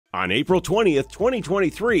On April 20th,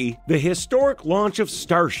 2023, the historic launch of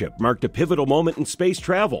Starship marked a pivotal moment in space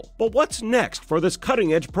travel. But what's next for this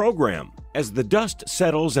cutting-edge program? As the dust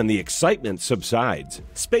settles and the excitement subsides,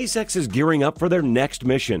 SpaceX is gearing up for their next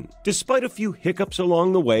mission. Despite a few hiccups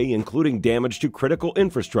along the way, including damage to critical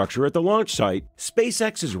infrastructure at the launch site,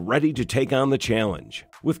 SpaceX is ready to take on the challenge.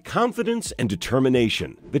 With confidence and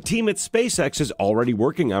determination, the team at SpaceX is already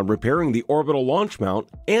working on repairing the orbital launch mount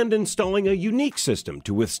and installing a unique system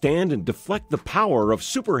to withstand and deflect the power of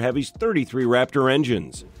Super Heavy's 33 Raptor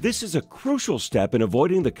engines. This is a crucial step in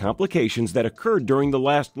avoiding the complications that occurred during the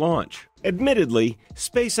last launch. Admittedly,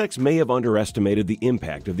 SpaceX may have underestimated the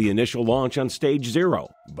impact of the initial launch on Stage 0,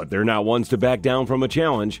 but they're not ones to back down from a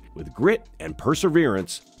challenge. With grit and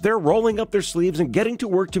perseverance, they're rolling up their sleeves and getting to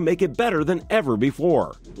work to make it better than ever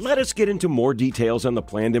before. Let us get into more details on the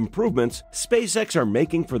planned improvements SpaceX are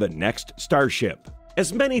making for the next Starship.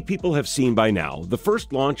 As many people have seen by now, the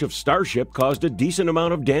first launch of Starship caused a decent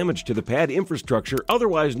amount of damage to the pad infrastructure,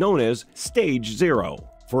 otherwise known as Stage 0.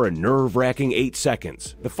 For a nerve-wracking 8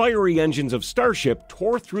 seconds, the fiery engines of Starship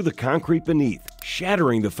tore through the concrete beneath,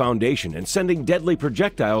 shattering the foundation and sending deadly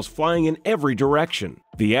projectiles flying in every direction.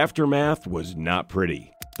 The aftermath was not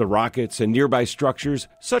pretty. The rockets and nearby structures,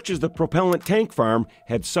 such as the propellant tank farm,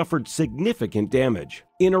 had suffered significant damage.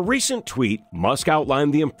 In a recent tweet, Musk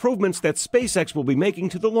outlined the improvements that SpaceX will be making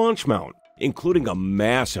to the launch mount, including a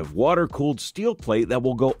massive water-cooled steel plate that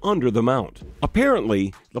will go under the mount.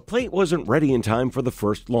 Apparently, the plate wasn't ready in time for the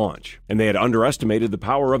first launch, and they had underestimated the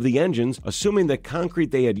power of the engines, assuming that concrete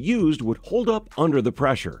they had used would hold up under the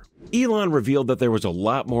pressure. Elon revealed that there was a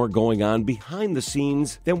lot more going on behind the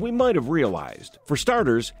scenes than we might have realized. For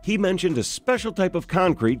starters, he mentioned a special type of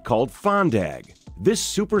concrete called fondag. This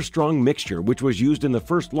super strong mixture, which was used in the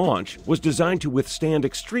first launch, was designed to withstand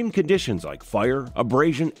extreme conditions like fire,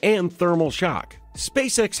 abrasion, and thermal shock.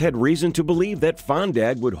 SpaceX had reason to believe that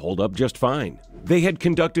fondag would hold up just fine. They had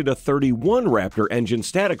conducted a 31 Raptor engine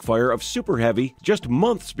static fire of Super Heavy just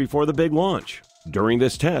months before the big launch. During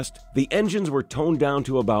this test, the engines were toned down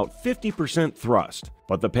to about 50% thrust,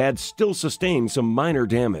 but the pad still sustained some minor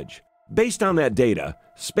damage. Based on that data,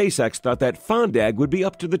 SpaceX thought that fondag would be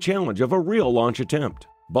up to the challenge of a real launch attempt.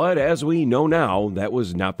 But as we know now, that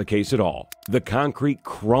was not the case at all. The concrete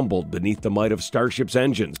crumbled beneath the might of Starship's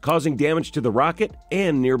engines, causing damage to the rocket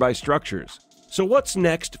and nearby structures. So what's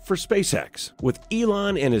next for SpaceX? With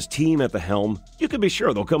Elon and his team at the helm, you can be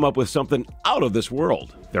sure they'll come up with something out of this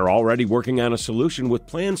world. They're already working on a solution with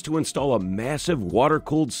plans to install a massive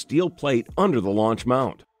water-cooled steel plate under the launch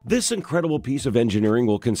mount. This incredible piece of engineering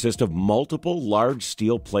will consist of multiple large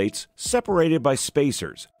steel plates separated by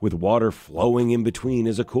spacers, with water flowing in between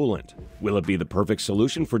as a coolant. Will it be the perfect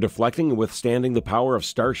solution for deflecting and withstanding the power of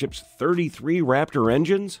Starship's 33 Raptor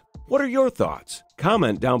engines? What are your thoughts?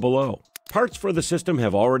 Comment down below. Parts for the system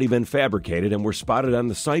have already been fabricated and were spotted on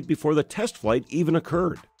the site before the test flight even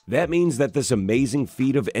occurred. That means that this amazing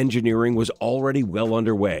feat of engineering was already well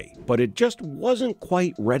underway, but it just wasn't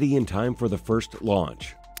quite ready in time for the first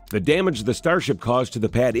launch. The damage the Starship caused to the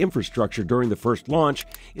pad infrastructure during the first launch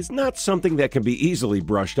is not something that can be easily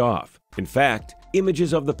brushed off. In fact,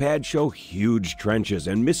 images of the pad show huge trenches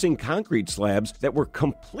and missing concrete slabs that were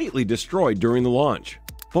completely destroyed during the launch.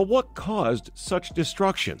 But what caused such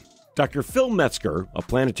destruction? Dr. Phil Metzger, a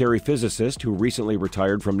planetary physicist who recently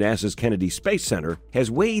retired from NASA's Kennedy Space Center, has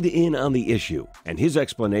weighed in on the issue, and his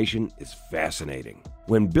explanation is fascinating.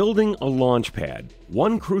 When building a launch pad,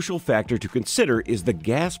 one crucial factor to consider is the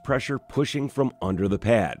gas pressure pushing from under the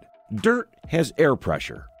pad. Dirt has air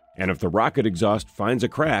pressure, and if the rocket exhaust finds a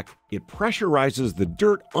crack, it pressurizes the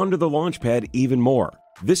dirt under the launch pad even more.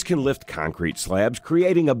 This can lift concrete slabs,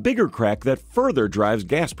 creating a bigger crack that further drives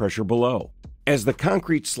gas pressure below. As the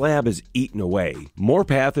concrete slab is eaten away, more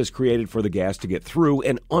path is created for the gas to get through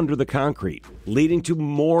and under the concrete, leading to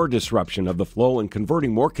more disruption of the flow and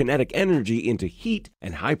converting more kinetic energy into heat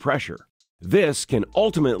and high pressure. This can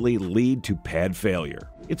ultimately lead to pad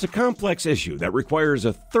failure. It's a complex issue that requires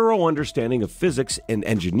a thorough understanding of physics and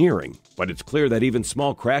engineering, but it's clear that even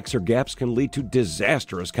small cracks or gaps can lead to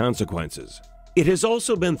disastrous consequences. It has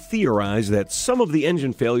also been theorized that some of the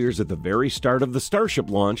engine failures at the very start of the Starship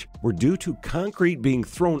launch were due to concrete being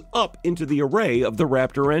thrown up into the array of the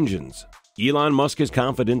Raptor engines. Elon Musk is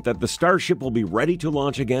confident that the Starship will be ready to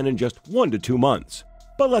launch again in just 1 to 2 months.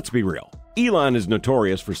 But let's be real. Elon is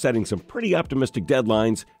notorious for setting some pretty optimistic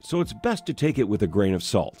deadlines, so it's best to take it with a grain of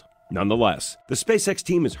salt. Nonetheless, the SpaceX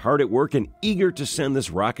team is hard at work and eager to send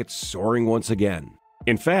this rocket soaring once again.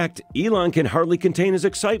 In fact, Elon can hardly contain his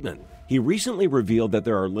excitement. He recently revealed that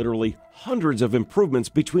there are literally hundreds of improvements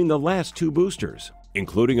between the last 2 boosters.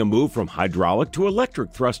 including a move from hydraulic to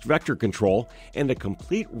electric thrust vector control and a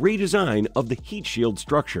complete redesign of the heat shield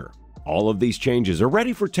structure. All of these changes are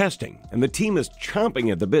ready for testing, and the team is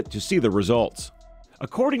chomping at the bit to see the results.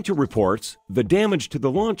 According to reports, the damage to the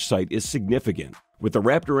launch site is significant, with the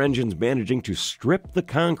Raptor engines managing to strip the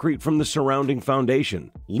concrete from the surrounding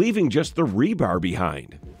foundation, leaving just the rebar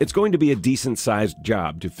behind. It's going to be a decent-sized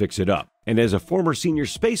job to fix it up, and as a former senior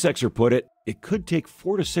SpaceXer put it, it could take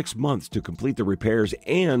 4 to 6 months to complete the repairs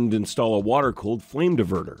and install a water-cooled flame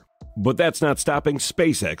diverter. But that's not stopping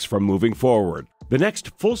SpaceX from moving forward. The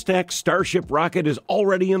next full-stack Starship rocket is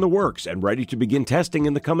already in the works and ready to begin testing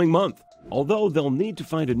in the coming month, although they'll need to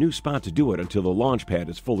find a new spot to do it until the launch pad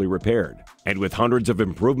is fully repaired. And with hundreds of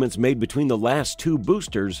improvements made between the last 2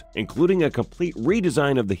 boosters, including a complete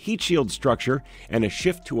redesign of the heat shield structure and a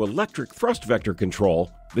shift to electric thrust vector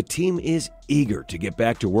control, the team is eager to get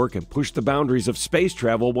back to work and push the boundaries of space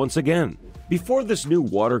travel once again. Before this new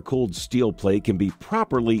water-cooled steel plate can be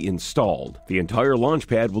properly installed, the entire launch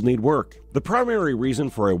pad will need work. The primary reason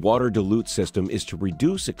for a Water-Deluge system is to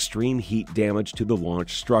reduce extreme heat damage to the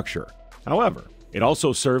launch structure. However, it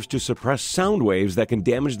also serves to suppress sound waves that can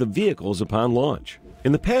damage the vehicles upon launch.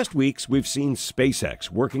 In the past weeks, we've seen SpaceX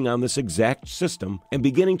working on this exact system and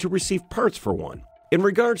beginning to receive parts for one. In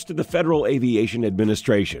regards to the Federal Aviation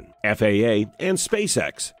Administration, FAA, and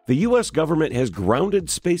SpaceX, the U.S. government has grounded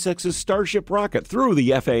SpaceX's Starship rocket through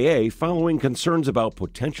the FAA following concerns about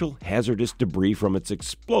potential hazardous debris from its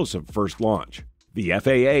explosive first launch. The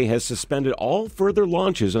FAA has suspended all further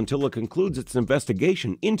launches until it concludes its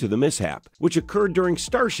investigation into the mishap, which occurred during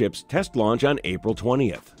Starship's test launch on April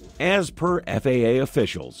 20th. As per FAA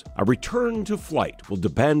officials, a return to flight will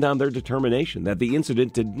depend on their determination that the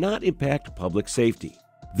incident did not impact public safety.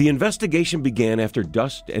 The investigation began after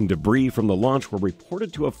dust and debris from the launch were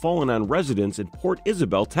reported to have fallen on residents in Port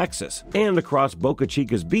Isabel, Texas, and across Boca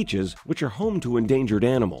Chica's beaches, which are home to endangered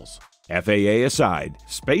animals. FAA aside,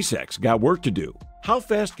 SpaceX got work to do. How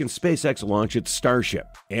fast can SpaceX launch its Starship?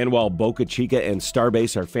 And while Boca Chica and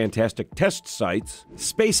Starbase are fantastic test sites,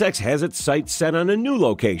 SpaceX has its sights set on a new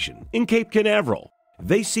location, in Cape Canaveral.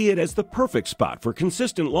 They see it as the perfect spot for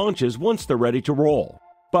consistent launches once they're ready to roll.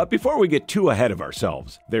 But before we get too ahead of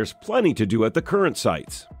ourselves, there's plenty to do at the current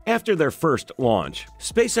sites. After their first launch,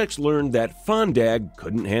 SpaceX learned that Fondag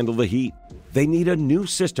couldn't handle the heat. They need a new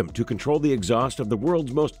system to control the exhaust of the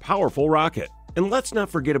world's most powerful rocket. And let's not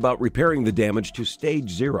forget about repairing the damage to Stage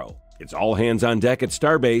 0. It's all hands on deck at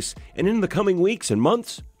Starbase, and in the coming weeks and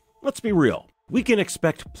months, let's be real, we can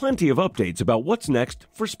expect plenty of updates about what's next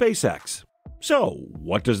for SpaceX. So,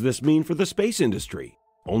 what does this mean for the space industry?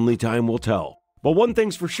 Only time will tell. But one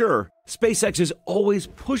thing's for sure, SpaceX is always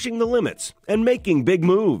pushing the limits and making big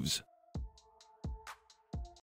moves.